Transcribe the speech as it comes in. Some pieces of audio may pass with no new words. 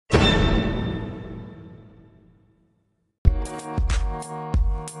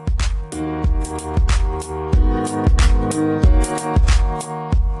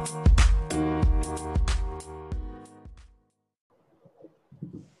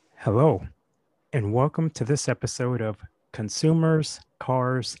Hello, and welcome to this episode of Consumers,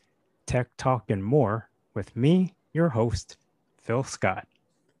 Cars, Tech Talk, and More with me, your host, Phil Scott.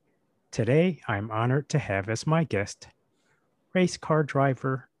 Today, I'm honored to have as my guest race car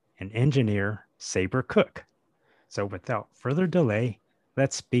driver and engineer Sabre Cook. So, without further delay,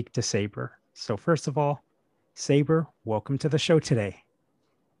 let's speak to Sabre. So, first of all, Sabre, welcome to the show today.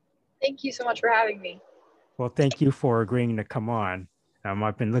 Thank you so much for having me. Well, thank you for agreeing to come on.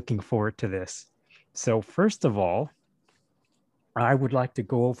 I've been looking forward to this. So, first of all, I would like to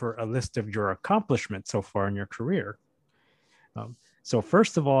go over a list of your accomplishments so far in your career. So,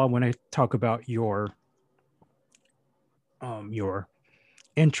 first of all, I want to talk about your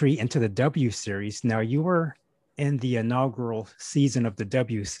entry into the W Series. Now, you were in the inaugural season of the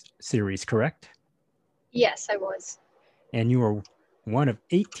W Series, correct? Yes, I was. And you were one of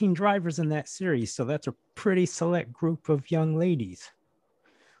 18 drivers in that series. So that's a pretty select group of young ladies.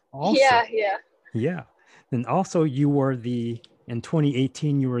 Also, Yeah. yeah. And also you were in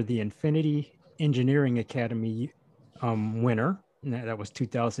 2018, you were the Infinity Engineering Academy winner. And that was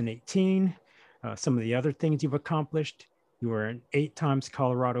 2018. Some of the other things you've accomplished, you were an 8 times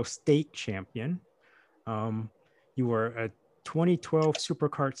Colorado state champion. You were a 2012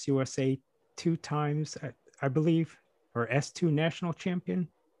 Supercarts USA 2 times, I believe, or S2 national champion.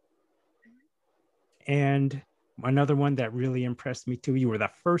 And another one that really impressed me too, you were the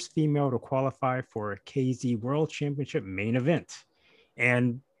first female to qualify for a KZ World Championship main event.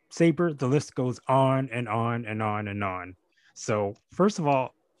 And Sabre, the list goes on and on and on and on. So first of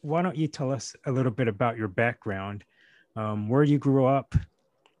all, why don't you tell us a little bit about your background, where you grew up,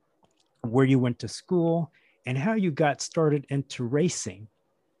 where you went to school, and how you got started into racing?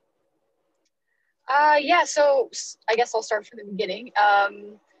 So I guess I'll start from the beginning.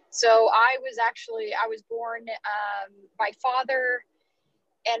 So I was born, my father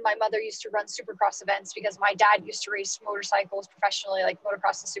and my mother used to run supercross events because my dad used to race motorcycles professionally, like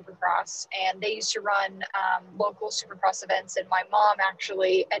motocross and supercross. And they used to run local supercross events. And my mom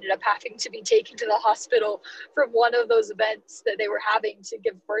actually ended up having to be taken to the hospital from one of those events that they were having to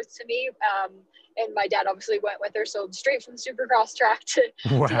give birth to me. And my dad obviously went with her. So straight from the supercross track to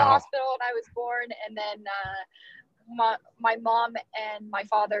the Wow. hospital when I was born. And then my mom and my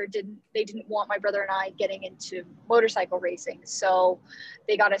father didn't want my brother and I getting into motorcycle racing, so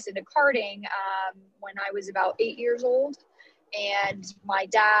they got us into karting when I was about 8 years old. And my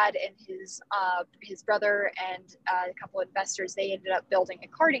dad and his brother and a couple of investors, they ended up building a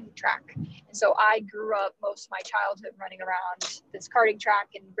karting track. And so I grew up most of my childhood running around this karting track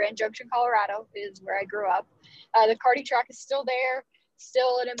in Grand Junction, Colorado, is where I grew up. The karting track is still there,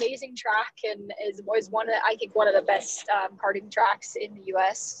 still an amazing track, and was one of the best karting tracks in the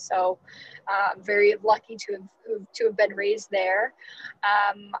U.S. So I'm very lucky to have been raised there.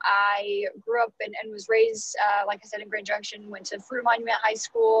 I grew up and was raised, like I said, in Grand Junction. Went to Fruita Monument High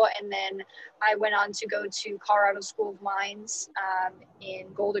School, and then I went on to go to Colorado School of Mines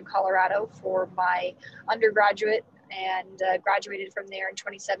in Golden, Colorado, for my undergraduate, and graduated from there in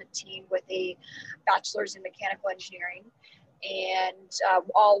 2017 with a bachelor's in mechanical engineering. And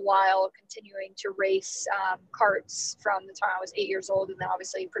all while continuing to race karts from the time I was 8 years old, and then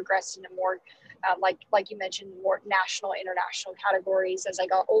obviously progressed into more, like you mentioned, more national, international categories as I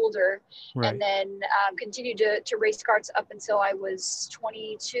got older, and Right. then continued to race karts up until I was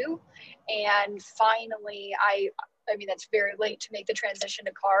 22, and finally I mean, that's very late to make the transition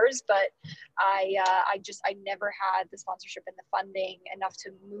to cars, but I never had the sponsorship and the funding enough to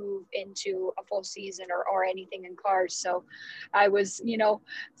move into a full season or anything in cars. So I was,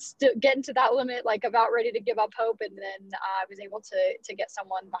 still getting to that limit, like about ready to give up hope. And then I was able to get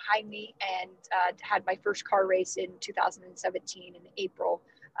someone behind me, and had my first car race in 2017 in April,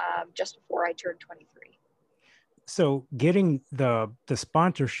 just before I turned 23. So getting the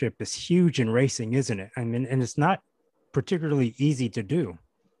sponsorship is huge in racing, isn't it? I mean, and it's not particularly easy to do.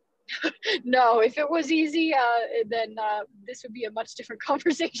 No, if it was easy, then this would be a much different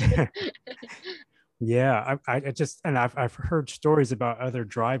conversation. Yeah, I just, and I've heard stories about other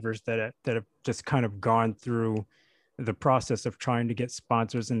drivers that have just kind of gone through the process of trying to get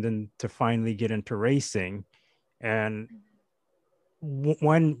sponsors and then to finally get into racing. And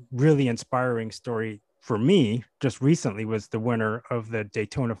one really inspiring story for me just recently was the winner of the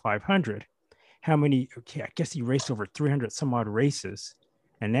Daytona 500. How many? Okay, I guess he raced over 300 some odd races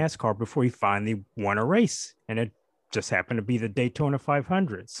in NASCAR before he finally won a race, and it just happened to be the Daytona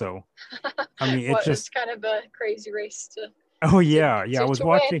 500. So, I mean, it's Well, it's just, kind of a crazy race oh to yeah, yeah. I was to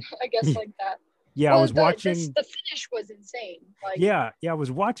win, watching. I guess, like that. Yeah, I Well, was watching. the finish was insane. Like, Yeah, I was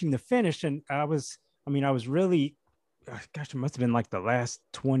watching the finish, and I was really gosh, it must have been like the last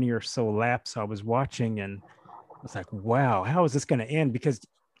 20 or so laps I was watching, and I was like, wow, how is this going to end? Because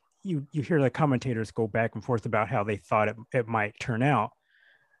you hear the commentators go back and forth about how they thought it might turn out,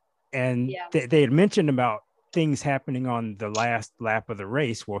 and Yeah. they had mentioned about things happening on the last lap of the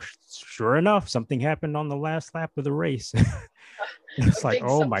race. Well, sure enough, something happened on the last lap of the race. A It's like, big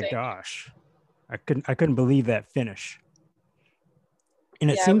oh my something. gosh, I couldn't believe that finish.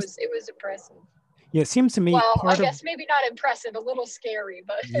 And it Yeah, seems, it was impressive. yeah, it seems to me Well, I part of, guess maybe not impressive, a little scary,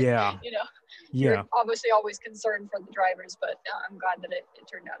 but yeah, you know, you're yeah. obviously always concerned for the drivers, but I'm glad that it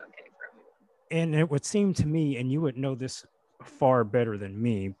turned out okay for everyone. And it would seem to me, and you would know this far better than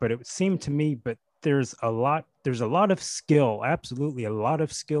me, but it would seem to me, but there's a lot of skill, absolutely a lot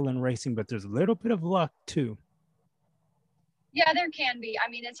of skill in racing, but there's a little bit of luck too. Yeah, there can be. I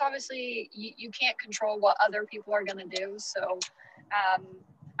mean, it's obviously you can't control what other people are going to do. So, um,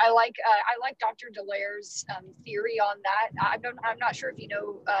 I like Dr. Delaire's theory on that. I'm not sure if you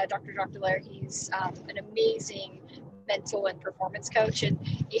know Dr. Delaire. He's an amazing mental and performance coach, and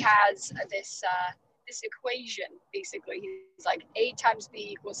he has this equation. Basically, he's like A times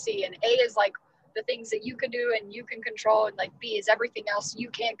B equals C, and A is like the things that you can do and you can control, and like B is everything else you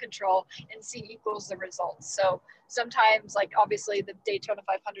can't control, and C equals the results. So sometimes, like obviously the Daytona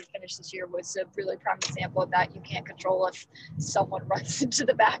 500 finish this year was a really prime example of that. You can't control if someone runs into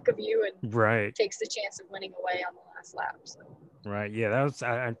the back of you and Right, takes the chance of winning away on the last lap. So right. Yeah, that was,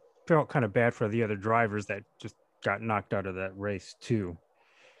 I felt kind of bad for the other drivers that just got knocked out of that race too.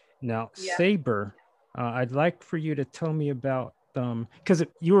 Now, yeah. Sabre, I'd like for you to tell me about, because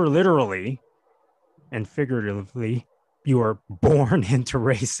you were literally and figuratively, you are born into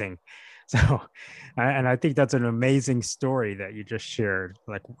racing. So, and I think that's an amazing story that you just shared.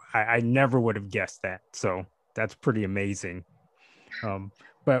 Like, I never would have guessed that. So that's pretty amazing. Um,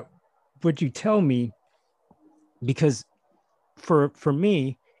 but would you tell me, because for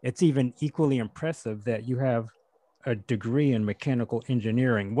me, it's even equally impressive that you have a degree in mechanical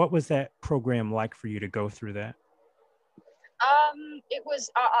engineering. What was that program like for you to go through that?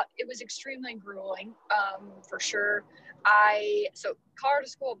 It was extremely grueling, for sure. I so Colorado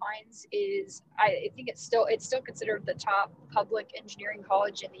School of Mines is I think it's still considered the top public engineering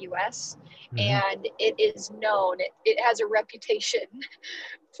college in the U.S. Mm-hmm. and it is known. It has a reputation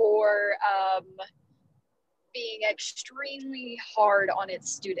for being extremely hard on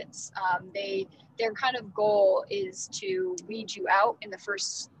its students. Their kind of goal is to weed you out in the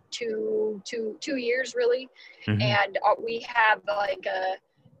first 2 years, really, Mm-hmm. and we have like a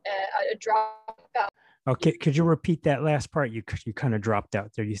dropout. Okay, could you repeat that last part? You kind of dropped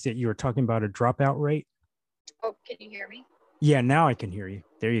out there. You said you were talking about a dropout rate. Oh, can you hear me? Yeah, now I can hear you.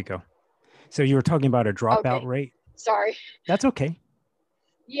 There you go. So you were talking about a dropout Okay, rate. sorry. That's okay.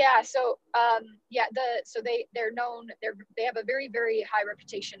 Yeah, so they're known, they have a very high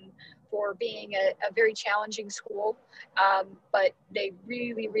reputation for being a very challenging school, but they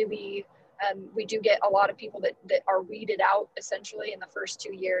really we do get a lot of people that are weeded out essentially in the first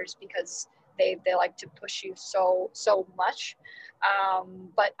 2 years because they like to push you so much.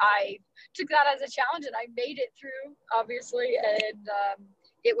 But I took that as a challenge and I made it through, obviously, and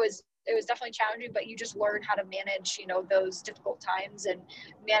it was definitely challenging, but you just learn how to manage, those difficult times and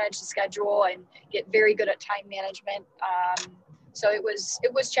manage the schedule and get very good at time management. So it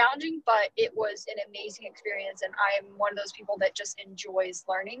was challenging, but it was an amazing experience, and I am one of those people that just enjoys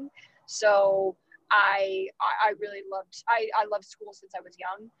learning. So I really I loved school since I was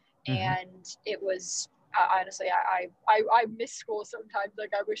young, Mm-hmm. and it was honestly I miss school sometimes.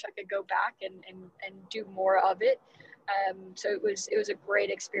 Like I wish I could go back and do more of it. So it was a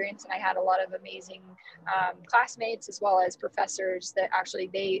great experience, and I had a lot of amazing classmates as well as professors that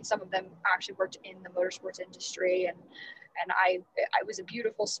actually some of them actually worked in the motorsports industry, and I was a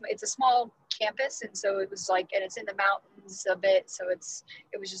beautiful. It's a small campus, and so it was like, and it's in the mountains a bit, so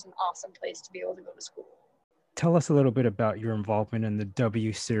it was just an awesome place to be able to go to school. Tell us a little bit about your involvement in the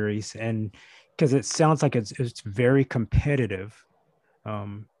W series, and because it sounds like it's very competitive.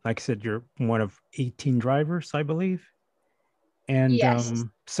 Like I said, you're one of 18 drivers, I believe, and Yes.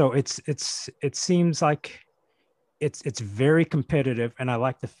 so it seems like it's very competitive, and I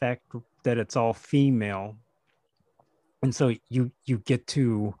like the fact that it's all female, and so you get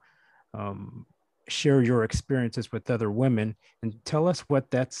to um, share your experiences with other women, and tell us what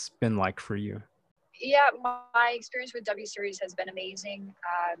that's been like for you. Yeah, my experience with W Series has been amazing.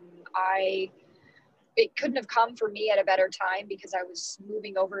 I It couldn't have come for me at a better time because I was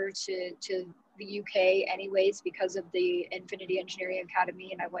moving over to the UK anyways because of the Infinity Engineering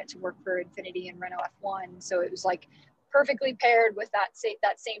Academy, and I went to work for Infinity and Renault F1. So it was like perfectly paired with that same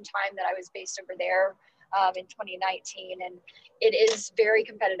time that I was based over there. in 2019, and it is very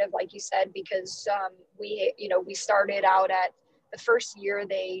competitive, like you said, because we started out at the first year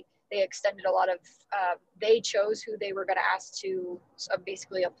they extended a lot of they chose who they were going to ask to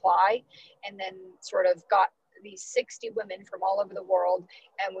basically apply, and then sort of got these 60 women from all over the world,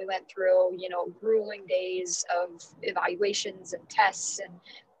 and we went through grueling days of evaluations and tests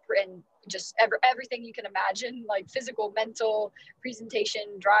and just everything you can imagine, like physical, mental, presentation,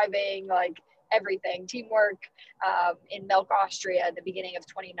 driving, like everything, teamwork, in Melk, Austria at the beginning of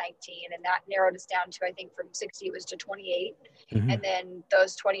 2019. And that narrowed us down to, I think from 60, it was to 28. Mm-hmm. And then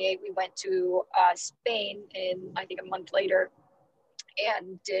those 28, we went to Spain in, I think, a month later,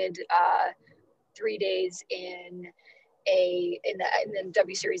 and did 3 days in the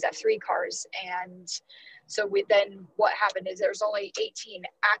W Series F3 cars. And so what happened is there's only 18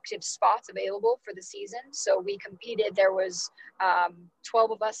 active spots available for the season. So we competed. There was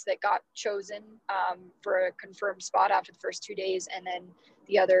 12 of us that got chosen for a confirmed spot after the first 2 days, and then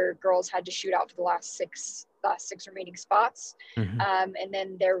the other girls had to shoot out for the last six remaining spots. Mm-hmm. And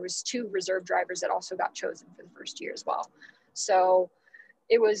then there was 2 reserve drivers that also got chosen for the first year as well. So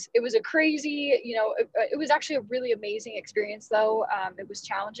it was a crazy, it was actually a really amazing experience though. It was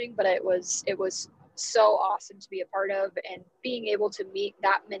challenging, but it was so awesome to be a part of, and being able to meet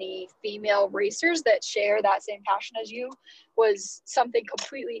that many female racers that share that same passion as you was something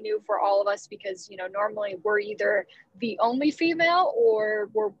completely new for all of us, because normally we're either the only female or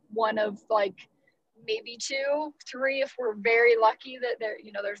we're one of like maybe 2, 3 if we're very lucky that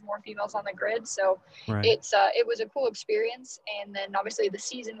there's more females on the grid. So Right. it was a cool experience. And then obviously the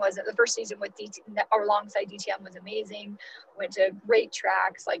first season with or alongside DTM was amazing. Went to great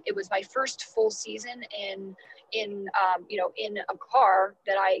tracks. Like, it was my first full season in in a car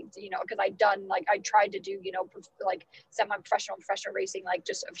that because I tried to do like semi-professional and professional racing, like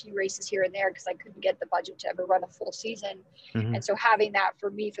just a few races here and there, because I couldn't get the budget to ever run a full season. Mm-hmm. And so having that for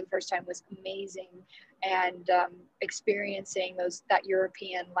me for the first time was amazing. And experiencing that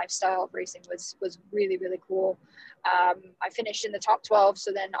European lifestyle of racing was really, really cool. I finished in the top 12,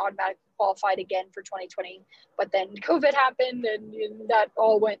 so then automatically qualified again for 2020. But then COVID happened, and that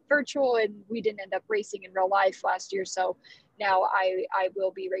all went virtual, and we didn't end up racing in real life last year. So now I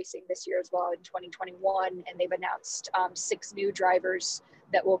will be racing this year as well in 2021, and they've announced 6 new drivers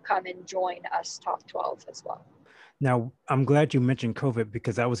that will come and join us top 12 as well. Now, I'm glad you mentioned COVID,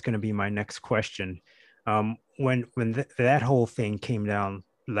 because that was going to be my next question. When that whole thing came down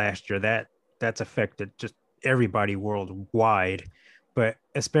last year, that's affected just everybody worldwide, but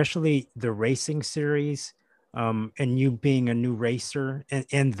especially the racing series, and you being a new racer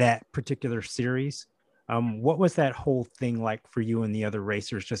in that particular series. What was that whole thing like for you and the other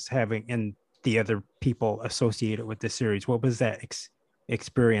racers, just having and the other people associated with the series? What was that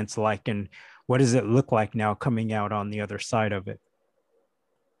experience like, and what does it look like now coming out on the other side of it?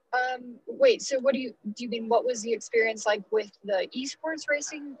 Wait, so what do you mean? What was the experience like with the esports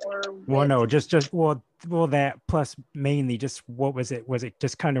racing, or Well, with? no, just well, that plus mainly just what was it? Was it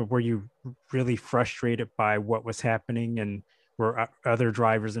just kind of, were you really frustrated by what was happening, and were other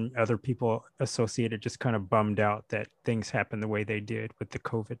drivers and other people associated just kind of bummed out that things happened the way they did with the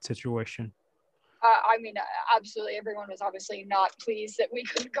COVID situation? I mean, absolutely. Everyone was obviously not pleased that we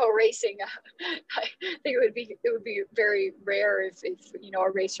couldn't go racing. I think it would be very rare if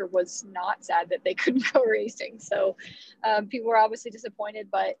a racer was not sad that they couldn't go racing. So people were obviously disappointed,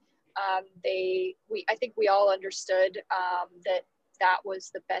 but I think we all understood that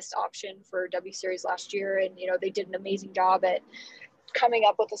was the best option for W Series last year, and they did an amazing job at coming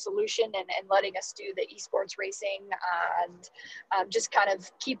up with a solution and letting us do the esports racing, and just kind of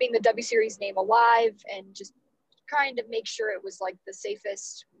keeping the W Series name alive, and just trying to make sure it was like the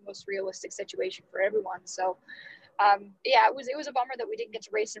safest, most realistic situation for everyone. So yeah, it was a bummer that we didn't get to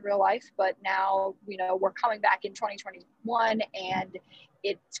race in real life, but now we're coming back in 2021, and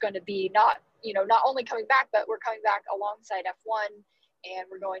it's going to be not only coming back, but we're coming back alongside F1, and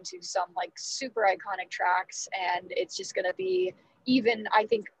we're going to some like super iconic tracks, and it's just going to be I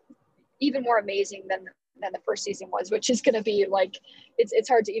think even more amazing than the first season was, which is going to be like it's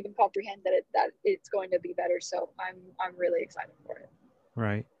hard to even comprehend that it's going to be better. So I'm really excited for it.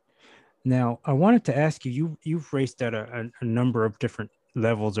 Right. Now, I wanted to ask you, you've raced at a number of different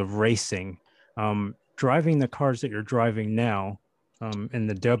levels of racing. Driving the cars that you're driving now, in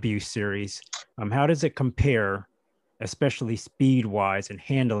the W Series, how does it compare, especially speed wise and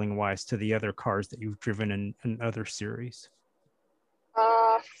handling wise, to the other cars that you've driven in other series?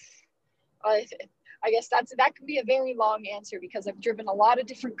 Uh, I, I guess that can be a very long answer, because I've driven a lot of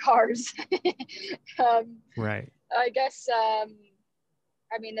different cars. Right. I guess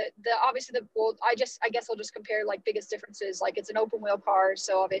I mean, the obviously well, I guess I'll just compare like biggest differences. Like it's an open wheel car,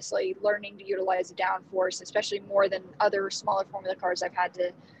 so obviously learning to utilize the downforce, especially more than other smaller Formula cars I've had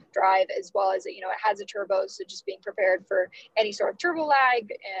to drive, as well as, you know, it has a turbo, so just being prepared for any sort of turbo lag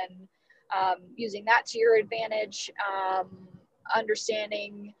and using that to your advantage,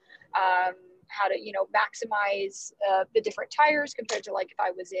 understanding how to, you know, maximize the different tires compared to like if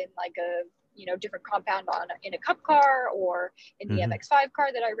I was in like a, you know, different compound on in a cup car or in the Mm-hmm. MX5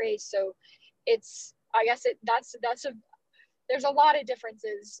 car that I race. So it's, I guess that's a, there's a lot of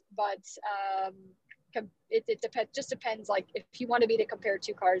differences, but just depends. Like if you wanted me to compare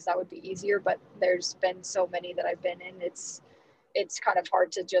two cars, that would be easier, but there's been so many that I've been in. It's kind of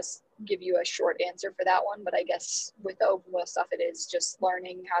hard to just give you a short answer for that one. But I guess with the open wheel stuff, it is just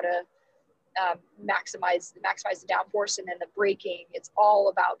learning how to maximize the downforce, and then the braking. It's all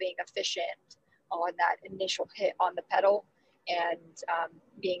about being efficient on that initial hit on the pedal, and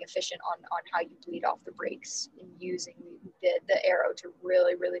being efficient on how you bleed off the brakes and using the arrow to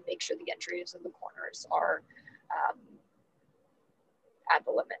really make sure the entries and the corners are um, at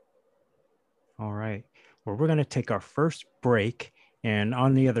the limit. All right. Well, we're going to take our first break. And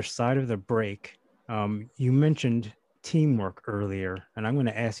on the other side of the break, you mentioned teamwork earlier, and I'm going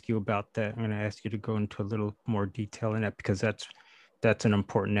to ask you about that. I'm going to ask you to go into a little more detail in that because that's an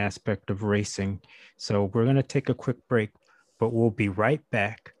important aspect of racing. So we're going to take a quick break, but we'll be right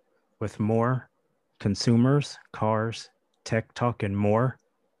back with more consumers, cars, tech talk, and more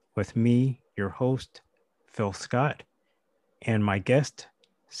with me, your host, Phil Scott, and my guest,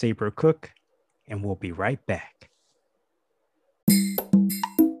 Sabre Cook, and we'll be right back.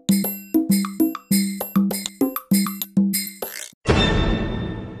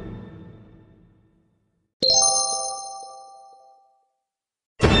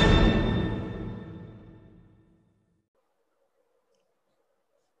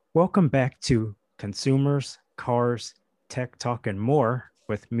 Welcome back to Consumers, Cars, Tech Talk, and More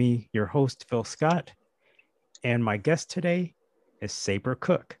with me, your host, Phil Scott. And my guest today is Sabre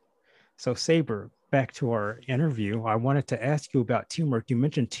Cook. So, Sabre, back to our interview, I wanted to ask you about teamwork. You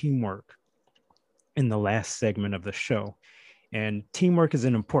mentioned teamwork in the last segment of the show, and teamwork is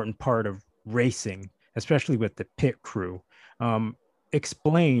an important part of racing, especially with the pit crew. Um,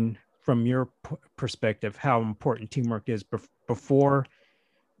 Explain from your perspective how important teamwork is before,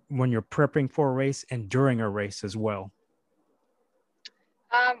 when you're prepping for a race, and during a race as well.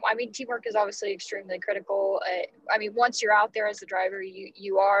 I mean, teamwork is obviously extremely critical. I mean, once you're out there as a driver,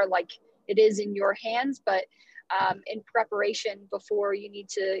 you are like, it is in your hands, but in preparation before, you need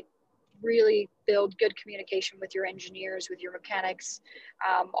to really build good communication with your engineers, with your mechanics,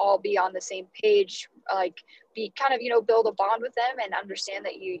 all be on the same page, like be kind of, you know, build a bond with them and understand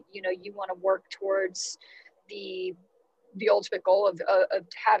that you know, you want to work towards the the ultimate goal of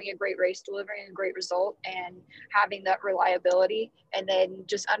having a great race, delivering a great result, and having that reliability, and then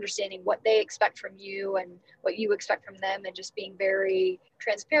just understanding what they expect from you and what you expect from them, and just being very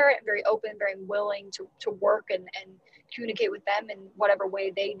transparent, very open, very willing to work and communicate with them in whatever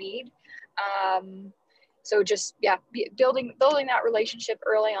way they need. So just, yeah, building that relationship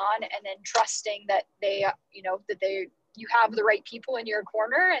early on, and then trusting that they, you know, that you have the right people in your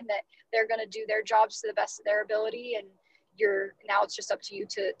corner, and that they're going to do their jobs to the best of their ability, and now it's just up to you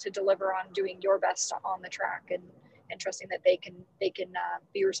to deliver on doing your best on the track, and trusting that they can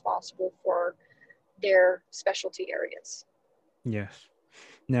be responsible for their specialty areas. Yes.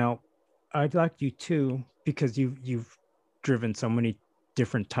 Now, I'd like you to, because you've driven so many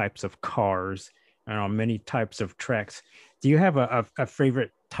different types of cars and on many types of tracks. Do you have a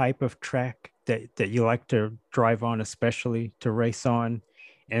favorite type of track that you like to drive on, especially to race on?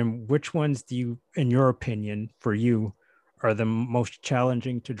 And which ones do you, in your opinion, for you, are the most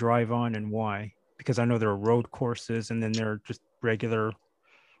challenging to drive on, and why? Because I know there are road courses and then there are just regular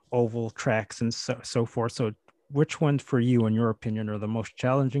oval tracks and so forth. So which ones for you, in your opinion, are the most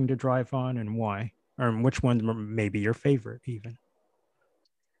challenging to drive on, and why? Or which ones may be your favorite even?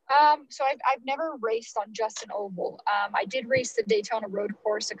 So I've never raced on just an oval. I did race the Daytona road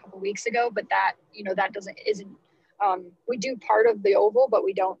course a couple weeks ago, but that, you know, that isn't, we do part of the oval, but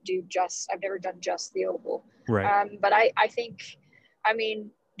we don't do just, I've never done just the oval. Right. But I think, I mean,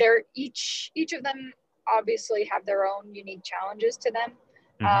 each of them obviously have their own unique challenges to them.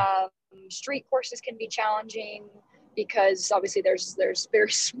 Mm-hmm. Street courses can be challenging because obviously there's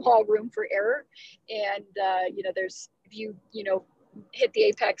very small room for error. And, you know, if you know, hit the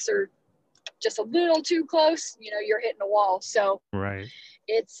apex or just a little too close, you know, you're hitting a wall. So Right.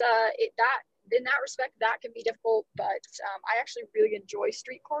 it's that in that respect, that can be difficult. But I actually really enjoy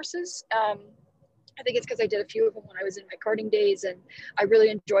street courses. I think it's because I did a few of them when I was in my karting days, and I really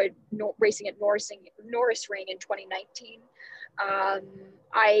enjoyed racing at Norris Ring in 2019. Um,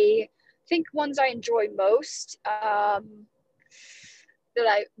 I think ones I enjoy most, that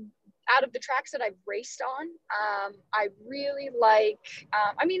I out of the tracks that I've raced on, I really like.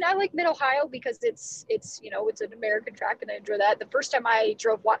 I like Mid Ohio because it's an American track, and I enjoy that. The first time I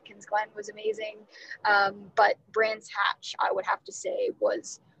drove Watkins Glen was amazing, but Brands Hatch, I would have to say,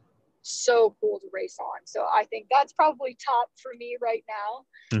 was so cool to race on. So I think that's probably top for me right now.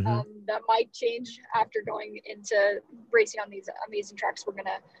 Mm-hmm. That might change after going into racing on these amazing tracks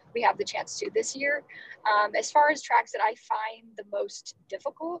we have the chance to this year. As far as tracks that I find the most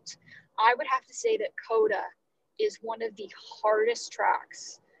difficult, I would have to say that Coda is one of the hardest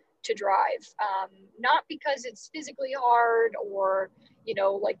tracks to drive. Not because it's physically hard or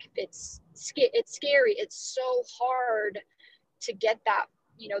like it's scary. It's so hard to get that,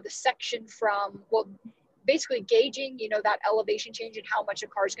 the section from, well, basically gauging, that elevation change and how much a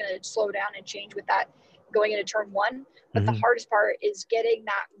car is going to slow down and change with that going into turn one. But the Mm-hmm. hardest part is getting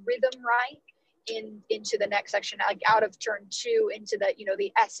that rhythm right into the next section, like out of turn two into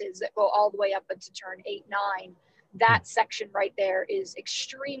the S's that go all the way up into turn 8, 9. That section right there is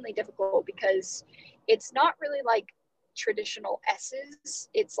extremely difficult because it's not really like traditional S's.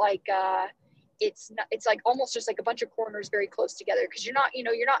 It's like it's like almost just like a bunch of corners very close together, because you're not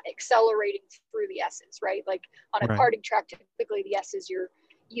accelerating through the S's, right? Like on a Right. karting track, typically the S's, you're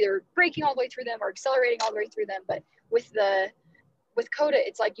either braking all the way through them or accelerating all the way through them. But with Coda,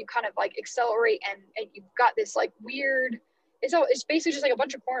 it's like you kind of like accelerate, and you've got this like weird, it's basically just like a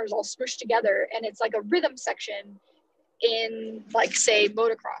bunch of corners all smushed together, and it's like a rhythm section in, like, say,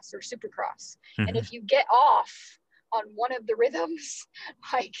 motocross or supercross. And Mm-hmm. if you get off on one of the rhythms,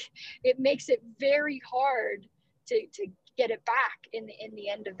 like, it makes it very hard to get it back in the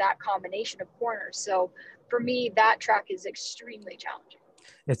end of that combination of corners. So for me, that track is extremely challenging.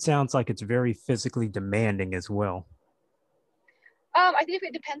 It sounds like it's very physically demanding as well. I think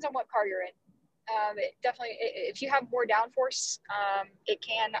it depends on what car you're in. It definitely, if you have more downforce, it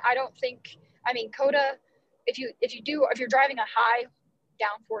can. I don't think. I mean, Coda. If you're driving a high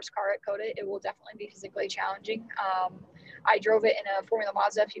downforce car at Coda, it will definitely be physically challenging. I drove it in a Formula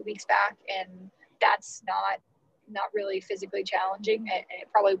Mazda a few weeks back, and that's not really physically challenging, and it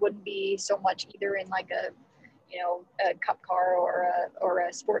probably wouldn't be so much either in like a cup car or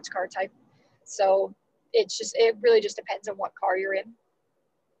a sports car type. So it really just depends on what car you're in.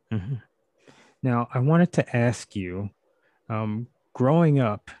 Mm-hmm. Now, I wanted to ask you, growing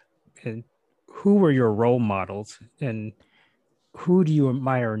up, and who were your role models, and who do you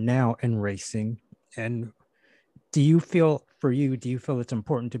admire now in racing? And do you feel it's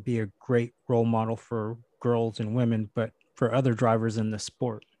important to be a great role model for girls and women, but for other drivers in the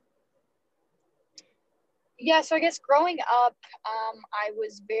sport? Yeah, so I guess growing up, I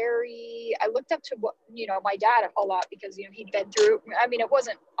looked up to my dad a lot, because he'd been through. I mean, it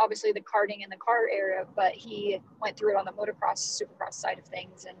wasn't obviously the karting and the car area, but he went through it on the motocross, supercross side of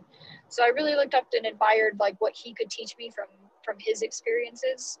things, and so I really looked up and admired like what he could teach me from his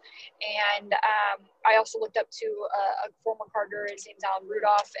experiences. And I also looked up to a former karter. His name's Alan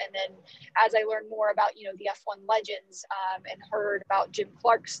Rudolph. And then as I learned more about the F1 legends, and heard about Jim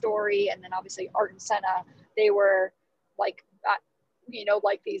Clark's story, and then obviously Art and Senna, they were like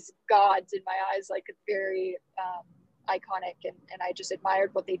like these gods in my eyes, like very iconic, and I just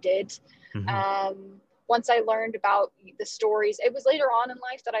admired what they did. Mm-hmm. Once I learned about the stories, it was later on in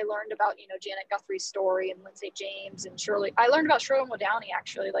life that I learned about Janet Guthrie's story, and Lindsay James and Shirley. I learned about Shirley Muldowney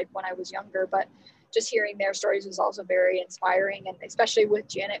actually, like, when I was younger, but just hearing their stories was also very inspiring, and especially with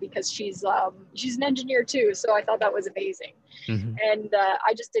Janet, because she's an engineer too, so I thought that was amazing. Mm-hmm. And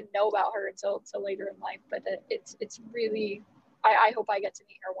I just didn't know about her until later in life. But it's really, I hope I get to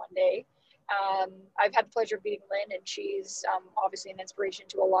meet her one day. I've had the pleasure of meeting Lynn, and she's obviously an inspiration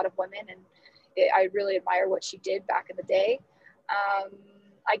to a lot of women, and I really admire what she did back in the day.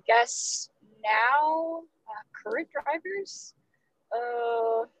 I guess now, current drivers,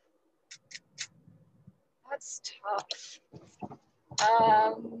 uh, that's tough.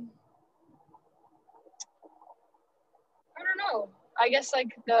 I don't know. I guess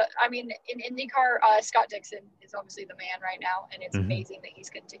like in IndyCar, Scott Dixon is obviously the man right now, and it's Mm-hmm. amazing that he's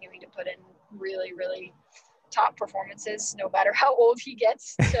continuing to put in really, really top performances, no matter how old he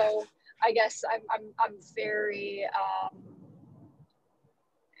gets. So I guess I'm very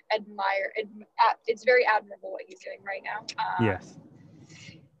admire. It's very admirable what he's doing right now. Yes.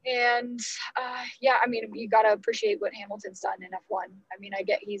 And yeah, I mean, you got to appreciate what Hamilton's done in F1. I mean, I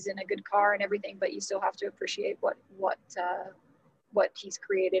get he's in a good car and everything, but you still have to appreciate what what he's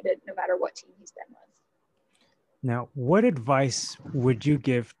created, it no matter what team he's been with. Now, what advice would you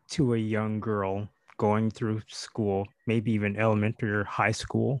give to a young girl going through school, maybe even elementary or high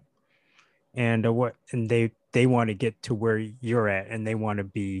school, and they want to get to where you're at, and they want to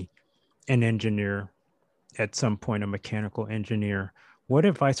be an engineer at some point, a mechanical engineer? What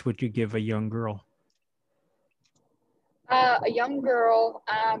advice would you give a young girl? A young girl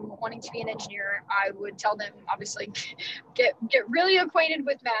wanting to be an engineer, I would tell them obviously get really acquainted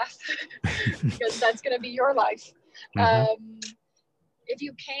with math because that's going to be your life. Hmm. Um, if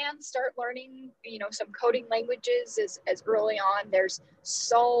you can start learning, some coding languages as early on, there's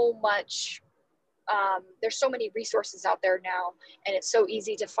so many resources out there now, and it's so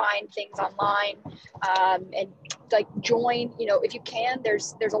easy to find things online, and like join, if you can,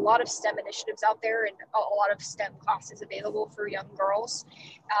 there's a lot of STEM initiatives out there and a lot of STEM classes available for young girls.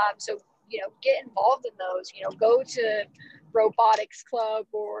 So get involved in those, go to robotics club,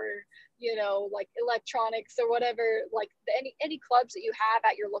 or like electronics or whatever, like any clubs that you have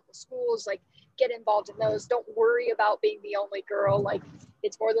at your local schools, like get involved in those. Don't worry about being the only girl. Like,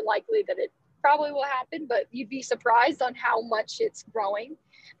 it's more than likely that it probably will happen, but you'd be surprised on how much it's growing.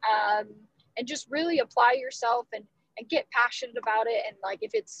 um, and just really apply yourself, and get passionate about it. And like,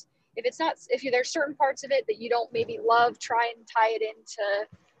 if there's certain parts of it that you don't maybe love, try and tie it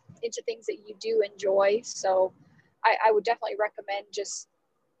into things that you do enjoy. So I would definitely recommend just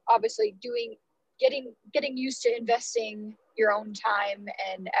obviously getting used to investing your own time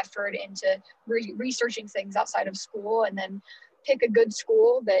and effort into researching things outside of school, and then pick a good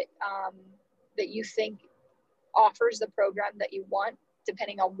school that you think offers the program that you want,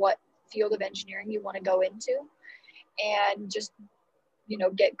 depending on what field of engineering you want to go into, and just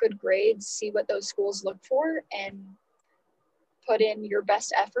get good grades, see what those schools look for, and put in your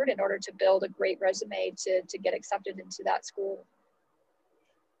best effort in order to build a great resume to get accepted into that school.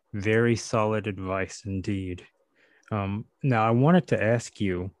 Very solid advice indeed. Now, I wanted to ask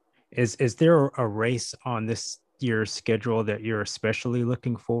you, is there a race on this year's schedule that you're especially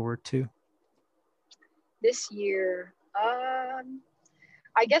looking forward to? This year,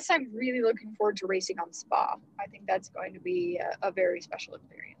 I guess I'm really looking forward to racing on Spa. I think that's going to be a very special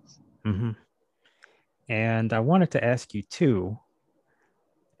experience. Hmm. And I wanted to ask you too,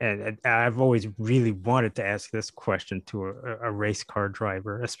 and I've always really wanted to ask this question to a race car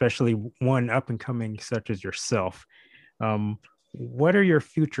driver, especially one up and coming such as yourself. Um, what are your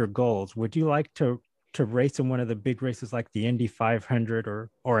future goals? Would you like to race in one of the big races like the Indy 500,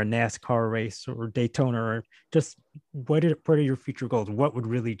 or a NASCAR race or Daytona, or just what are your future goals? What would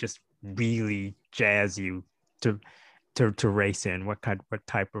really just really jazz you to to race in? What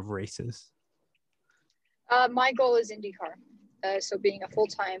type of races? My goal is IndyCar. So being a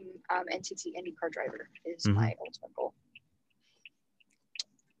full-time NTT IndyCar driver is Hmm. my ultimate goal.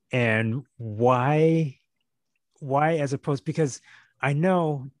 And why as opposed, because I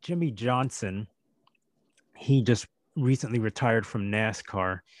know Jimmy Johnson, he just recently retired from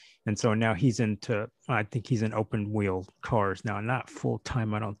NASCAR. And so now I think he's in open wheel cars now, not full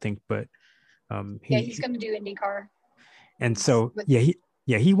time, I don't think, but Yeah, he's going to do IndyCar. and He's so, with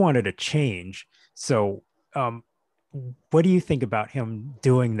he wanted a change. So, um, what do you think about him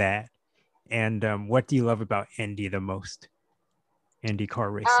doing that? And what do you love about Indy the most? Indy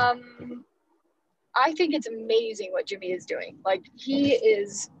car racing. um, I think it's amazing what Jimmy is doing. Like, he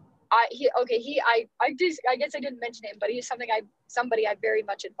is, I guess I didn't mention him, but he's somebody I very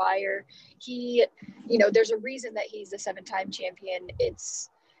much admire. He, there's a reason that he's a 7-time champion. It's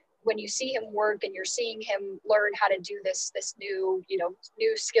when you see him work and you're seeing him learn how to do this new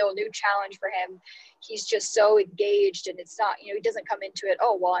skill, new challenge for him. He's just so engaged, and it's not, he doesn't come into it,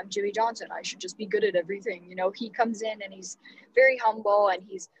 oh well, I'm Jimmy Johnson, I should just be good at everything. He comes in and he's very humble, and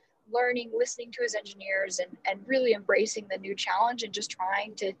he's learning, listening to his engineers, and really embracing the new challenge, and just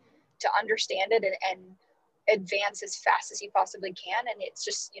trying to understand it, and advance as fast as he possibly can. And it's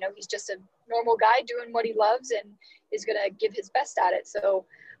just, he's just a normal guy doing what he loves, and is going to give his best at it. So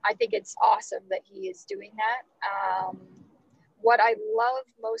I think it's awesome that he is doing that. What I love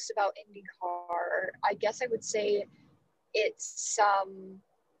most about IndyCar, I guess I would say it's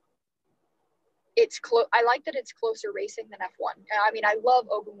close. I like that it's closer racing than F1. I mean, I love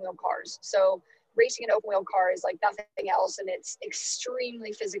open wheel cars. So racing an open wheel car is like nothing else, and it's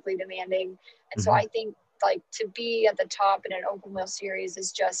extremely physically demanding. And so Hmm. I think, like, to be at the top in an open wheel series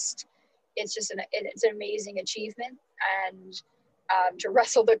is it's an amazing achievement. And to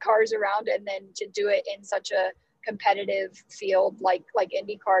wrestle the cars around, and then to do it in such a competitive field like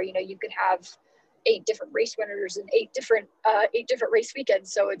IndyCar, you could have 8 different race winners and 8 different race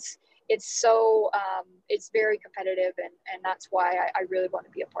weekends. So it's very competitive, and that's why I really want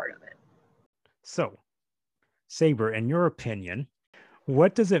to be a part of it. So, Sabre, in your opinion,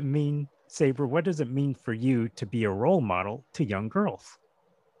 what does it mean, Sabre, what does it mean for you to be a role model to young girls?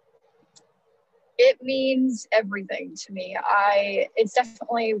 It means everything to me. It's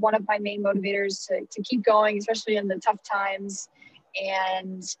definitely one of my main motivators to keep going, especially in the tough times.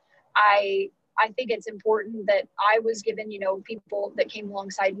 And I I think it's important that I was given, people that came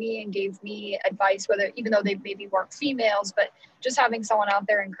alongside me and gave me advice, whether even though they maybe weren't females, but just having someone out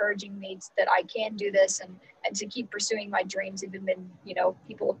there encouraging me that I can do this and to keep pursuing my dreams, even when,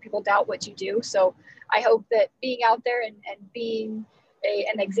 people doubt what you do. So I hope that being out there and being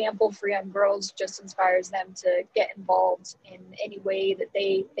an example for young girls just inspires them to get involved in any way that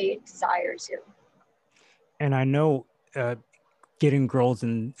they desire to. And I know getting girls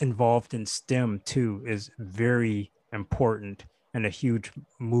involved in STEM too is very important and a huge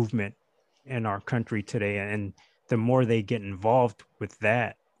movement in our country today. And the more they get involved with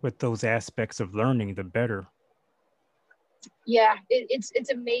that, with those aspects of learning, the better. Yeah, it's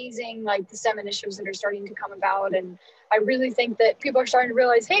amazing, like the STEM initiatives that are starting to come about, and I really think that people are starting to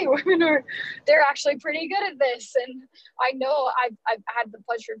realize, hey, they're actually pretty good at this. And I know I've had the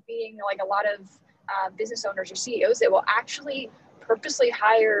pleasure of meeting like a lot of business owners or CEOs that will actually purposely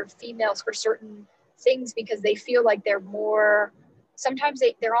hire females for certain things because they feel like they're more, sometimes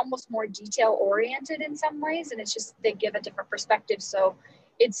they're almost more detail oriented in some ways, and it's just they give a different perspective. So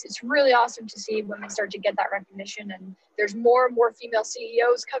it's really awesome to see women start to get that recognition, and there's more and more female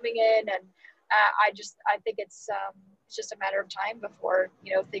CEOs coming in, and I think it's just a matter of time before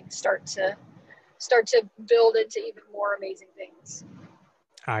things start to build into even more amazing things.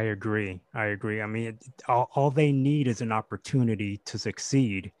 I agree. I mean, all they need is an opportunity to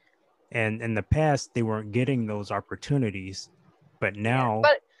succeed. And in the past, they weren't getting those opportunities. But Yeah, now,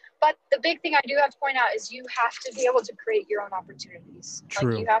 but the big thing I do have to point out is you have to be able to create your own opportunities. Like you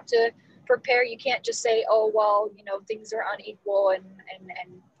true, have to prepare. You can't just say, oh well, things are unequal, and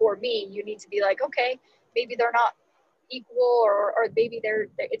for me, you need to be like, okay, maybe they're not equal, or maybe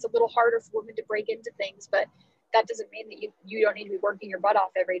it's a little harder for women to break into things, but that doesn't mean that you don't need to be working your butt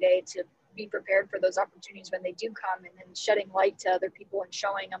off every day to be prepared for those opportunities when they do come, and then shedding light to other people and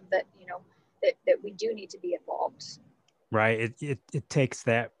showing them that that we do need to be involved. right? It takes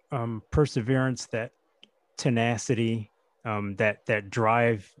that perseverance, that tenacity, that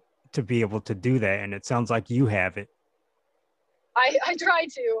drive to be able to do that. And it sounds like you have it. I try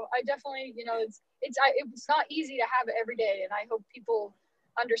to. I definitely, it's not easy to have it every day, and I hope people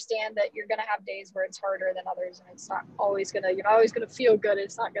understand that you're gonna have days where it's harder than others, and it's not always gonna you're not always gonna feel good.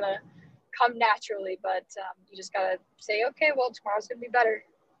 It's not gonna come naturally, but you just gotta say, okay, well, tomorrow's gonna be better.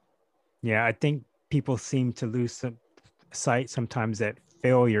 Yeah, I think people seem to lose sight sometimes that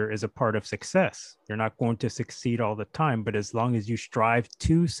failure is a part of success. You're not going to succeed all the time, but as long as you strive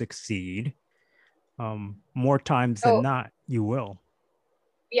to succeed, more times than Oh, not, you will.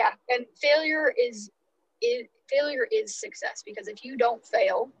 yeah, and failure is success, because if you don't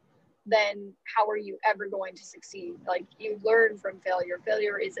fail, then how are you ever going to succeed? Like, you learn from failure.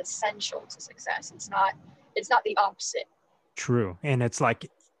 Failure is essential to success. It's not the opposite. True. And it's like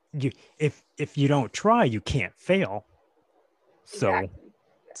you if you don't try, you can't fail. So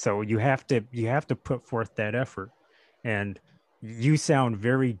Exactly. you have to put forth that effort. And you sound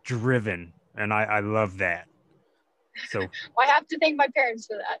very driven, and I love that. So Well, I have to thank my parents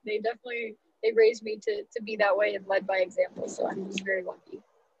for that. They raised me to be that way and led by example. So I'm just very lucky.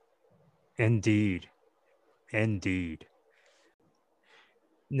 indeed, indeed.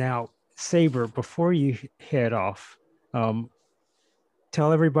 Now, Sabre, before you head off, um,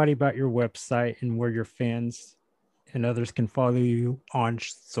 tell everybody about your website and where your fans and others can follow you on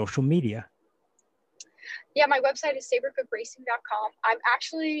social media. Yeah, my website is sabrecookracing.com. I'm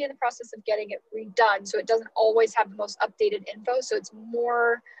actually in the process of getting it redone, so it doesn't always have the most updated info. So it's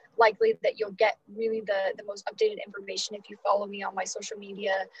more likely that you'll get really the most updated information if you follow me on my social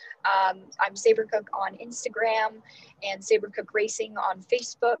media. I'm Sabrecook on Instagram and Sabrecook Racing on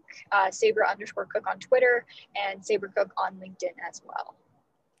Facebook, Sabre_Cook on Twitter, and Sabrecook on LinkedIn as well.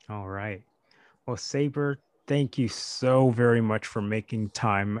 All right. Well, Sabre, thank you so very much for making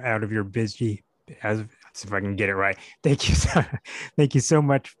time out of your busy, as if I can get it right. Thank you so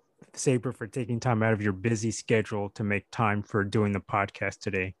much, Sabre, for taking time out of your busy schedule to make time for doing the podcast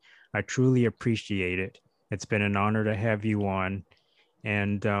today. I truly appreciate it. It's been an honor to have you on,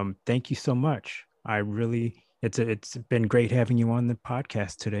 and thank you so much. It's been great having you on the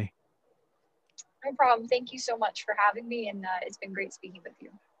podcast today. No problem. Thank you so much for having me, and it's been great speaking with you.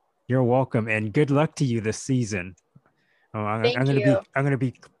 You're welcome, and good luck to you this season. Oh, Thank you. I'm gonna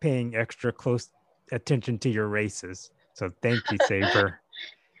be paying extra close attention to your races. So thank you, Saber.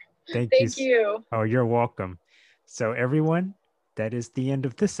 Thank you. Thank you. Oh, you're welcome. So everyone, that is the end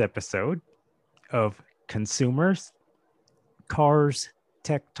of this episode of Consumers, Cars,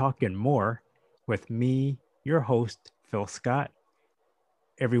 Tech Talk, and More with me, your host, Phil Scott.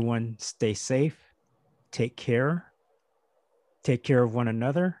 Everyone, stay safe, take care of one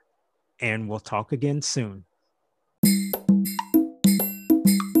another, and we'll talk again soon.